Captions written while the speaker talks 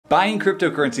Buying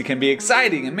cryptocurrency can be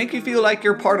exciting and make you feel like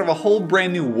you're part of a whole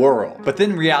brand new world. But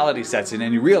then reality sets in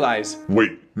and you realize,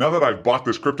 wait, now that I've bought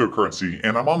this cryptocurrency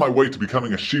and I'm on my way to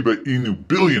becoming a Shiba Inu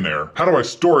billionaire, how do I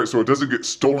store it so it doesn't get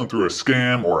stolen through a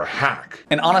scam or a hack?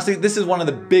 And honestly, this is one of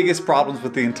the biggest problems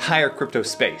with the entire crypto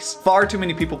space. Far too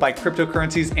many people buy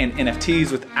cryptocurrencies and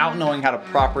NFTs without knowing how to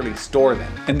properly store them.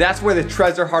 And that's where the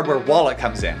Trezor Hardware Wallet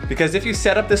comes in. Because if you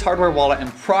set up this hardware wallet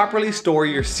and properly store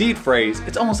your seed phrase,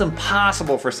 it's almost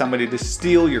impossible for somebody to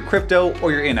steal your crypto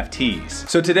or your NFTs.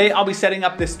 So today I'll be setting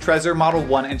up this Trezor Model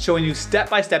 1 and showing you step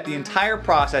by step the entire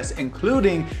process,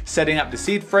 including setting up the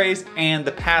seed phrase and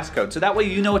the passcode. So that way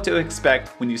you know what to expect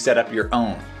when you set up your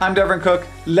own. I'm Devin Cook.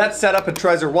 Let's set up a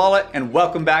Trezor wallet and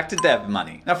welcome back to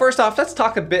DevMoney. Now first off, let's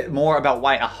talk a bit more about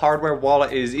why a hardware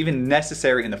wallet is even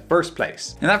necessary in the first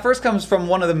place. And that first comes from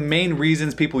one of the main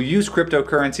reasons people use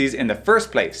cryptocurrencies in the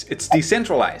first place. It's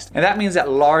decentralized. And that means that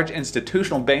large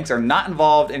institutional banks are not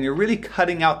involved and you're really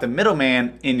cutting out the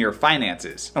middleman in your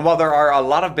finances. And while there are a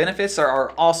lot of benefits, there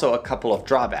are also a couple of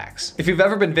drawbacks. If you've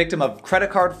ever been victim of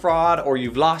credit card fraud or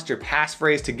you've lost your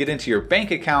passphrase to get into your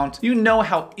bank account, you know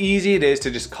how easy it is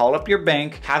to just call up your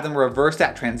bank, have them reverse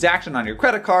that transaction on your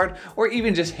credit card, or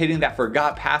even just hitting that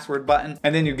forgot password button,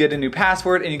 and then you get a new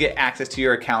password and you get access to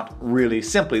your account really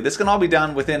simply. This can all be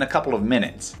done within a couple of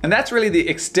minutes. And that's really the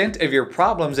extent of your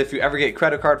problems if you ever get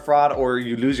credit card fraud or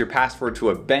you lose your password to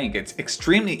a bank. It's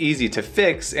extremely easy to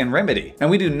fix and remedy. And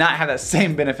we do not have that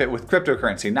same benefit with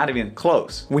cryptocurrency, not even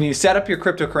close. When you set up your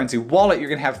cryptocurrency wallet, you're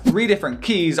gonna have 3 different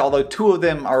keys, although 2 of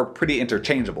them are pretty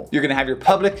interchangeable. You're gonna have your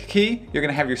public key, you're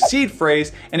gonna have your seed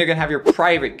phrase, and you're gonna have your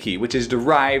private key, which is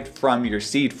derived from your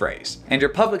seed phrase. And your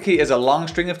public key is a long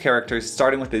string of characters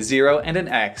starting with a 0 and an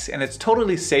X, and it's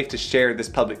totally safe to share this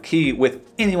public key with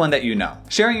anyone that you know.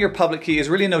 Sharing your public key is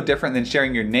really no different than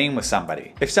sharing your name with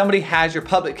somebody. If somebody has your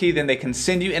public key, then they can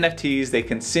send you NFTs, they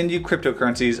can send you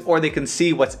cryptocurrencies, or they can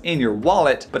see what's in your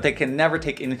wallet, but they can never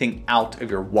take anything out of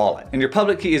your wallet. And your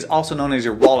public key is also known as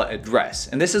your wallet address.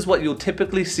 And this is what you'll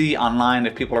typically see online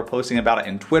if people are posting about it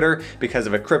in Twitter because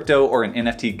of a crypto or an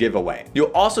NFT giveaway.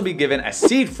 You'll also be given a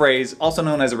seed phrase, also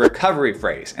known as a recovery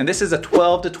phrase. And this is a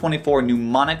 12 to 24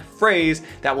 mnemonic phrase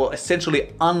that will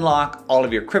essentially unlock all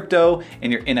of your crypto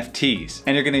and your NFTs.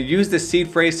 And you're gonna use this seed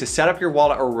phrase to set up your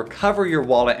wallet or recover your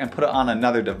wallet and put it on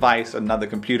another device, another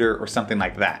computer, or something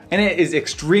like that. And it is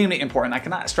extremely important. I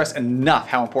cannot stress enough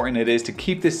how important it is to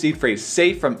keep this seed phrase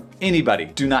safe from anybody.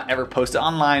 Do not ever post it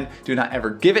online. Do not ever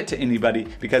give it to anybody,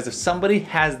 because if somebody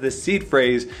has this seed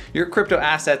phrase, your crypto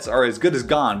assets are as good as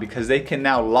gone because they can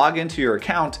now log into your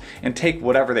account and take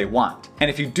whatever they want. And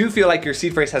if you do feel like your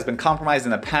seed phrase has been compromised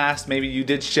in the past, maybe you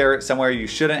did share it somewhere you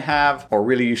shouldn't have, or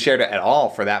really you shared it at all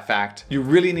for that fact, you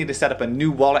really need to set up a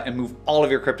new wallet and move all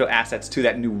of your crypto assets to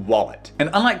that new wallet. And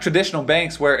unlike traditional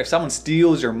banks where if someone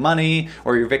steals your money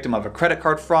or you're a victim of a credit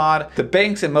card fraud, the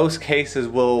banks in most cases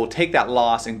will take that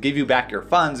loss and give you back your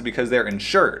funds because they're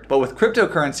insured. But with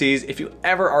cryptocurrencies, if you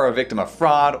ever are a victim of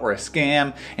fraud or a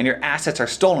scam and your assets are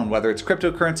stolen, whether it's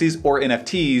cryptocurrencies or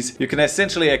NFTs, you can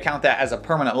essentially account that as a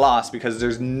permanent loss because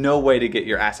there's no way to get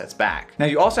your assets back. Now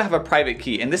you also have a private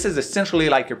key, and this is essentially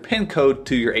like your PIN code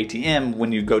to your ATM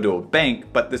when you go to a bank,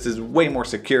 but this is way more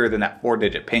secure than that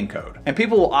 4-digit PIN code. And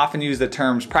people will often use the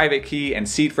terms private key and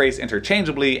seed phrase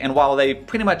interchangeably, and while they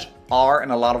pretty much are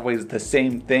in a lot of ways the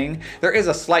same thing, there is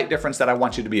a slight difference that I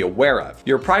want you to be aware of.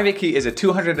 Your private key is a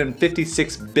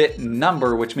 256-bit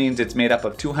number, which means it's made up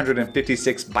of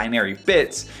 256 binary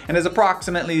bits and is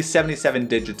approximately 77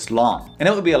 digits long. And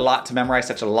it would be a lot to memorize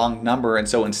such a long number, and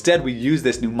so instead we use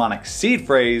this mnemonic seed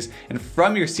phrase, and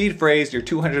from your seed phrase, your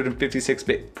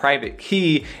 256-bit private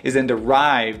key is then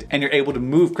derived and you're able to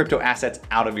move crypto assets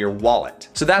out of your wallet.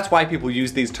 So that's why people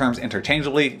use these terms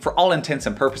interchangeably. For all intents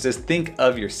and purposes, think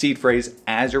of your seed phrase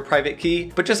as your private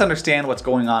key, but just understand what's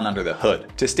going on under the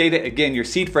hood. To state it again, your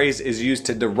seed phrase is used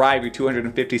to derive your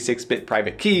 256-bit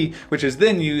private key, which is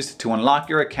then used to unlock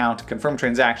your account, confirm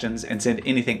transactions, and send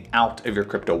anything out of your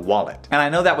crypto wallet. And I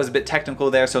know that was a bit technical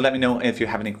there, so let me know if you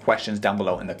have any questions down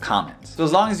below in the comments. So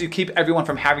as long as you keep everyone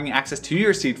from having access to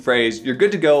your seed phrase, you're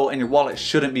good to go and your wallet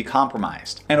shouldn't be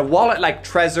compromised. And a wallet like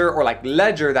Trezor or like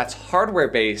Ledger that's hardware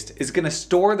based is gonna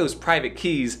store those private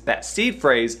keys, that seed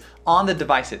phrase, on the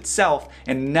device itself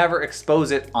and never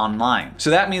expose it online. So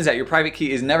that means that your private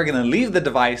key is never going to leave the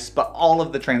device, but all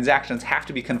of the transactions have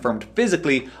to be confirmed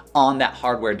physically on that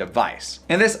hardware device.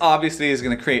 And this obviously is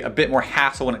going to create a bit more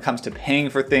hassle when it comes to paying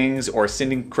for things or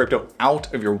sending crypto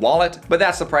out of your wallet, but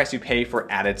that's the price you pay for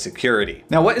added security.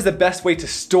 Now, what is the best way to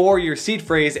store your seed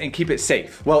phrase and keep it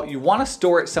safe? Well, you want to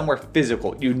store it somewhere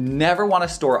physical. You never want to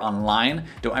store it online.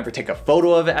 Don't ever take a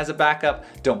photo of it as a backup.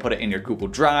 Don't put it in your Google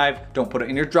Drive. Don't put it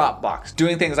in your Dropbox.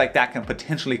 Doing things like that can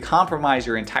potentially compromise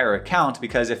your entire account,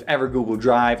 because if ever Google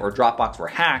Drive or Dropbox were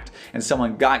hacked and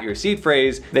someone got your seed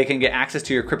phrase, they can get access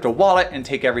to your crypto wallet and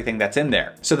take everything that's in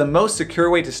there. So the most secure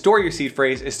way to store your seed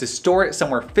phrase is to store it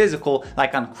somewhere physical,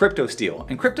 like on CryptoSteel.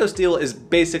 And CryptoSteel is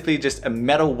basically just a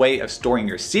metal way of storing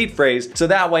your seed phrase, so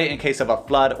that way in case of a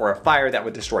flood or a fire that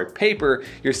would destroy paper,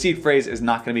 your seed phrase is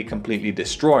not going to be completely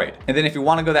destroyed. And then if you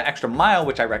want to go that extra mile,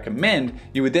 which I recommend,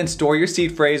 you would then store your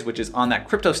seed phrase, which is on that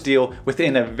CryptoSteel,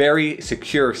 within a very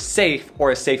secure safe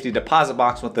or a safety deposit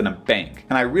box within a bank.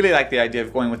 And I really like the idea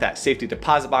of going with that safety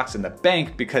deposit box in the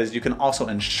bank, because you can also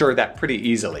ensure that pretty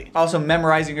easily. Also,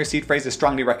 memorizing your seed phrase is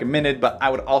strongly recommended, but I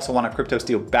would also want a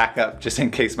CryptoSteel backup just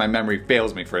in case my memory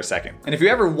fails me for a second. And if you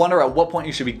ever wonder at what point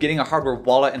you should be getting a hardware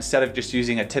wallet instead of just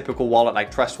using a typical wallet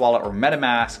like Trust Wallet or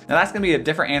MetaMask, now that's gonna be a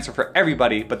different answer for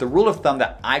everybody, but the rule of thumb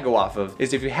that I go off of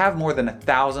is if you have more than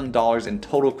 $1,000 in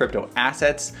total crypto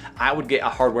assets, I would get a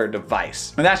hardware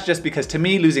device. And that's just because to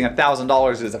me, losing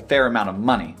 $1,000 is a fair amount of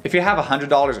money. If you have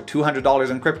 $100 or $200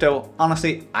 in crypto,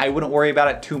 honestly, I wouldn't worry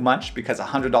about it too much, because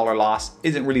 $100 loss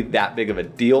isn't really that big of a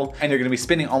deal, and you're gonna be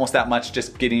spending almost that much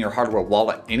just getting your hardware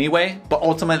wallet anyway. But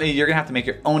ultimately, you're gonna have to make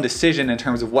your own decision in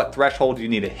terms of what threshold you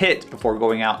need to hit before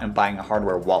going out and buying a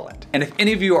hardware wallet. And if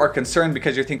any of you are concerned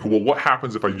because you're thinking, well, what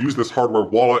happens if I use this hardware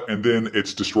wallet and then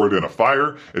it's destroyed in a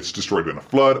fire, it's destroyed in a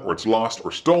flood, or it's lost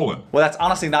or stolen? Well, that's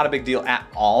honestly not a big deal at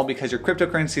all, because your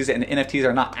cryptocurrencies and NFTs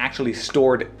are not actually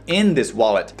stored in this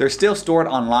wallet. They're still stored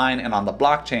online and on the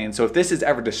blockchain. So if this is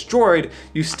ever destroyed,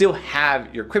 you still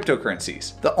have your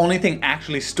cryptocurrencies. The only thing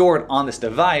actually stored on this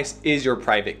device is your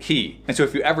private key. And so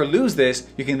if you ever lose this,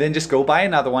 you can then just go buy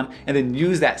another one and then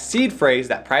use that seed phrase,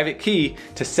 that private key,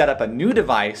 to set up a new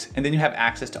device, and then you have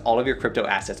access to all of your crypto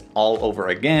assets all over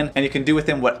again, and you can do with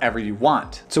them whatever you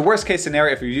want. So worst case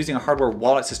scenario, if you're using a hardware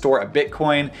wallet to store a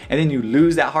Bitcoin and then you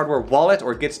lose that hardware wallet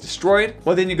or it gets destroyed,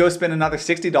 well then you go spend another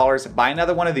 $60, buy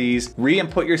another one of these,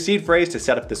 re-input your seed phrase to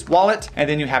set up this wallet, and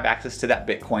then you have access to that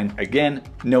Bitcoin again,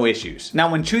 no issues.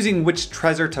 Now, when choosing which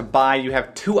Trezor to buy, you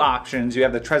have two options. You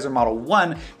have the Trezor Model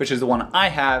 1, which is the one I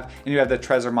have, and you have the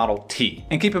Trezor Model T.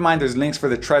 And keep in mind, there's links for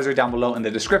the Trezor down below in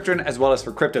the description, as well as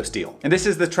for CryptoSteel. And this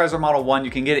is the Trezor Model 1.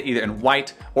 You can get it either in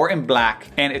white or in black,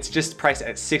 and it's just priced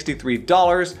at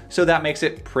 $63, so that makes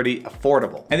it pretty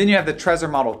affordable. And then you have the Trezor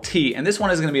Model T, and this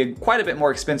one is gonna be quite a bit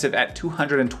more expensive at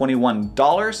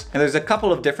 $221. And there's a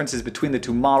couple of differences between the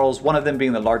two models, one of them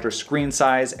being the larger screen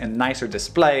size and nicer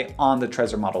display on the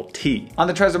Trezor Model T. On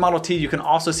the Trezor Model T, you can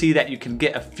also see that you can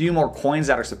get a few more coins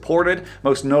that are supported,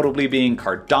 most notably being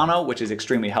Cardano, which is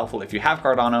extremely helpful if you have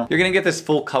Cardano. You're gonna get this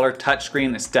full color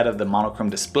touchscreen instead of the monochrome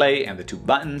display and the two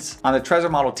buttons. On the Trezor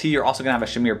Model T, you're also gonna have a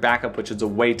Shamir backup, which is a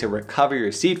way to recover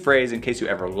your seed phrase in case you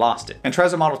ever lost it. And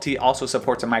Trezor Model T also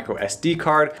supports a micro SD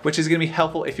card, which is gonna be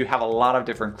helpful if you have a lot of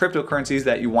different cryptocurrencies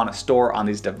that you wanna store on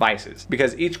these devices.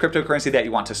 Because each cryptocurrency that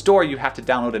you want to store, you have to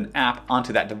download an app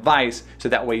onto that device, so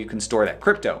that way you can store that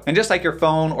crypto. And just like your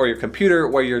phone or your computer,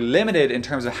 where you're limited in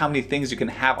terms of how many things you can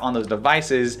have on those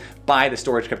devices by the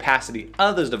storage capacity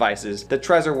of those devices, the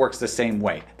Trezor works the same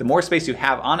way. The more space you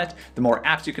have on it, the more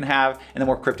apps you can have, and the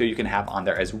more crypto you can have on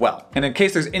there as well. And in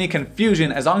case there's any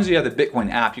confusion, as long as you have the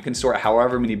Bitcoin app, you can store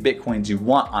however many Bitcoins you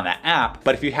want on that app.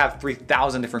 But if you have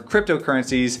 3,000 different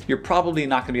cryptocurrencies, you're probably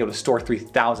not gonna be able to store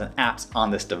 3,000 apps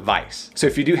on this device. So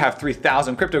if you do have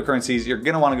 3,000 cryptocurrencies, you're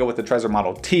gonna wanna go with the Trezor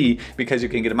Model T, because you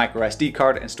can get a micro SD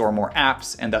card and store more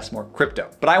apps and thus more crypto.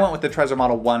 But I went with the Trezor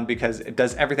Model 1 because it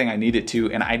does everything I need it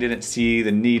to, and I didn't see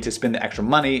the need to spend the extra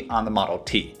money on the Model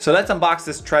T. So let's unbox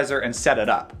this Trezor and set it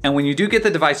up. And when you do get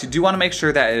the device, you do wanna make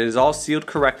sure that it is all sealed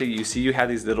correctly. You see you have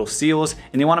these little seals,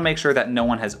 and you wanna make sure that no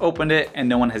one has opened it and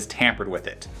no one has tampered with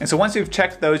it. And so once you've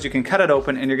checked those, you can cut it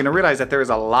open, and you're gonna realize that there is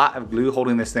a lot of glue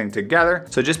holding this thing together.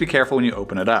 So just be careful when you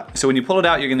open it up. So when you pull it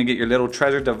out, you're gonna get your little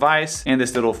Trezor device and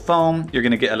this little foam. You're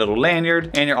gonna get a little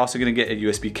lanyard, and you're also gonna get a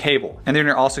USB cable. And then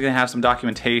you're also gonna have some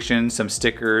documentation, some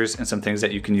stickers, and some things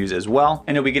that you can use as well.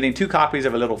 And you'll be getting 2 copies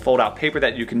of a little fold-out paper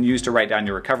that you can use to write down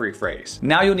your recovery phrase.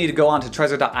 Now you'll need to go onto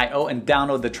Trezor.io and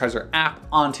download the Trezor app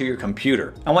onto your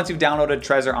computer. And once you've downloaded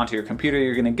Trezor onto your computer,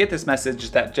 you're gonna get this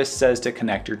message that just says to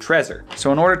connect your Trezor.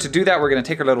 So in order to do that, we're gonna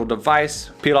take our little device,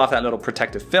 peel off that little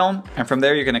protective film, phone. And from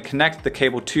there, you're gonna connect the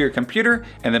cable to your computer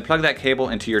and then plug that cable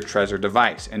into your Trezor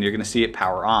device. And you're gonna see it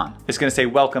power on. It's gonna say,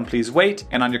 welcome, please wait.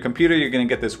 And on your computer, you're gonna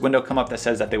get this window come up that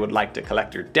says that they would like to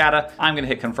collect your data. I'm gonna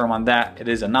hit confirm on that. It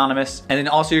is anonymous. And then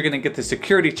also you're gonna get the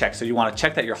security check. So you wanna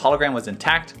check that your hologram was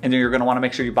intact. And then you're gonna wanna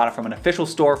make sure you bought it from an official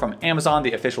store, from Amazon,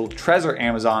 the official Trezor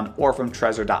Amazon, or from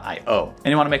Trezor.io.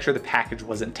 And you wanna make sure the package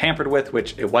wasn't tampered with,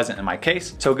 which it wasn't in my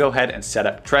case. So go ahead and set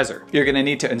up Trezor. You're gonna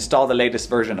need to install the latest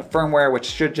version of firmware, which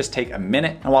should just take a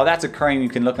minute. And while that's occurring, you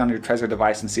can look on your Trezor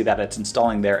device and see that it's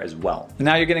installing there as well. And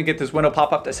now you're gonna get this window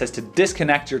pop up that says to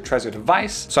disconnect your Trezor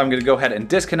device. So I'm gonna go ahead and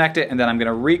disconnect it, and then I'm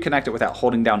gonna reconnect it without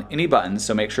holding down any buttons.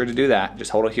 So make sure to do that.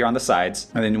 Just hold it here on the sides.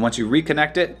 And then once you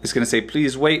reconnect it, it's gonna say,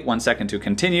 please wait 1 second to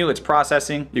continue. It's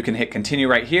processing. You can hit continue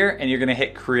right here, and you're gonna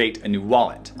hit create a new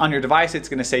wallet. On your device, it's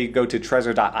gonna say go to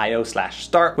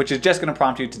trezor.io/start, which is just gonna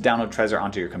prompt you to download Trezor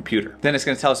onto your computer. Then it's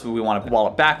gonna tell us we want a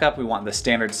wallet backup. We want the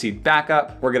standard seed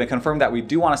backup. We're gonna confirm that we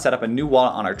do wanna set up a new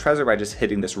wallet on our Trezor by just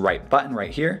hitting this right button right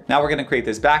here. Now we're gonna create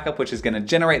this backup, which is gonna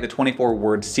generate the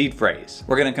 24-word seed phrase.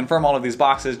 We're gonna confirm all of these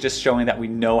boxes, just showing that we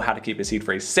know how to keep a seed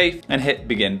phrase safe, and hit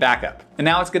begin backup. And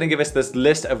now it's gonna give us this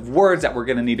list of words that we're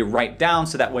gonna need to write down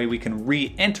so that way we can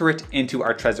re-enter it into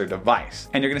our Trezor device.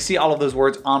 And you're gonna see all of those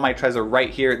words on my Trezor right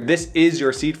here. This is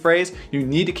your seed phrase. You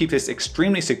need to keep this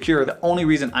extremely secure. The only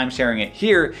reason I'm sharing it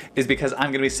here is because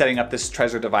I'm gonna be setting up this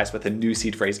Trezor device with a new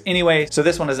seed phrase anyway. So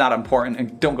this one is not important,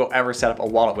 and don't go ever set up a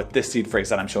wallet with this seed phrase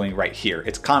that I'm showing you right here.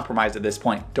 It's compromised at this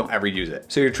point. Don't ever use it.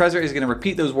 So your Trezor is gonna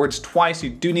repeat those words twice. You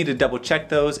do need to double check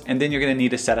those, and then you're gonna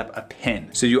need to set up a PIN.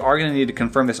 So you are gonna need to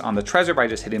confirm this on the Trezor by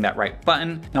just hitting that right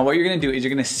button. Now what you're gonna do is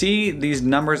you're gonna see these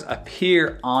numbers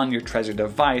appear on your Trezor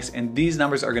device, and these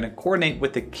numbers are gonna coordinate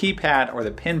with the keypad or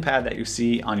the PIN pad that you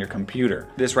see on your computer.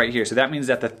 This right here. So that means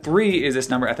that the 3 is this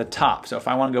number at the top. So if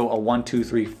I wanna go a 1, 2,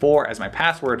 3, 4 as my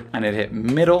password, and it hit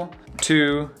middle,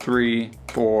 2, 3,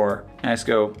 4, and let's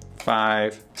go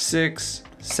 5, 6,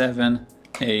 7,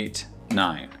 8,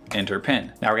 9. Enter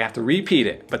PIN. Now we're gonna have to repeat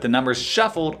it, but the number's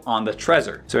shuffled on the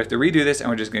Trezor. So we have to redo this, and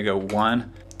we're just gonna go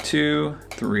 1, 2,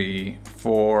 3,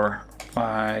 4,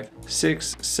 5,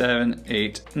 6, 7,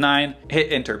 8, 9.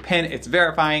 Hit enter PIN. It's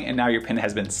verifying, and now your PIN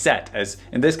has been set as,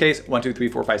 in this case, 1, 2, 3,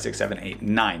 4, 5, 6, 7, 8,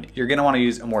 9. You're gonna wanna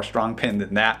use a more strong PIN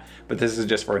than that, but this is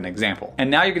just for an example. And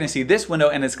now you're gonna see this window,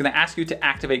 and it's gonna ask you to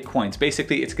activate coins.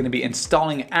 Basically, it's gonna be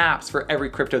installing apps for every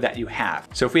crypto that you have.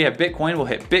 So if we have Bitcoin, we'll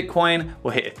hit Bitcoin.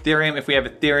 We'll hit Ethereum if we have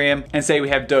Ethereum, and say we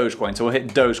have Dogecoin, so we'll hit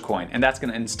Dogecoin, and that's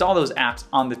gonna install those apps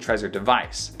on the Trezor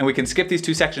device. And we can skip these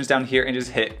 2 sections down here and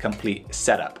just hit complete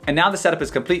setup. And now the setup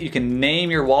is complete. You can name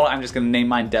your wallet. I'm just gonna name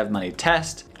mine DevMoney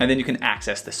Test, and then you can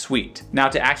access the suite. Now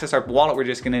to access our wallet, we're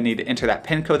just gonna need to enter that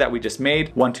PIN code that we just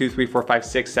made, 1, 2, 3, 4, 5,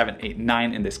 6, 7, 8,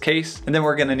 9 in this case. And then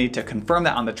we're gonna need to confirm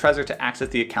that on the Trezor to access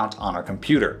the account on our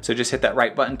computer. So just hit that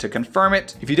right button to confirm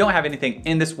it. If you don't have anything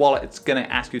in this wallet, it's gonna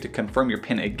ask you to confirm your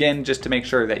PIN again, just to make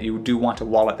sure that you do want a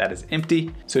wallet that is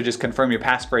empty. So just confirm your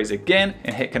passphrase again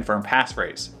and hit confirm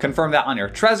passphrase. Confirm that on your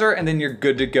Trezor, and then you're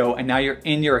good to go. And now you're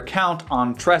in your account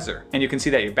on Trezor. And you can see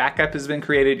that your backup has been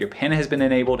created, your PIN has been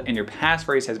enabled, and your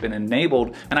passphrase has been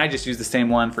enabled. And I just use the same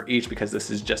one for each because this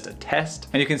is just a test.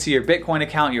 And you can see your Bitcoin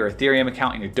account, your Ethereum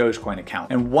account, and your Dogecoin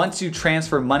account. And once you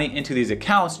transfer money into these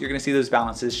accounts, you're gonna see those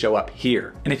balances show up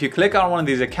here. And if you click on one of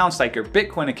these accounts, like your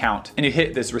Bitcoin account, and you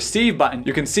hit this receive button,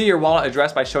 you can see your wallet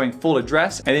address by showing full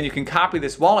address. And then you can copy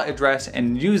this wallet address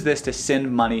and use this to send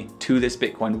money to this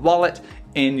Bitcoin wallet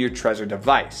in your Trezor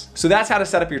device. So that's how to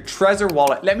set up your Trezor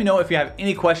wallet. Let me know if you have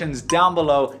any questions down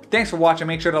below. Thanks for watching.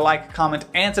 Make sure to like, comment,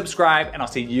 and subscribe, and I'll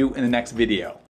see you in the next video.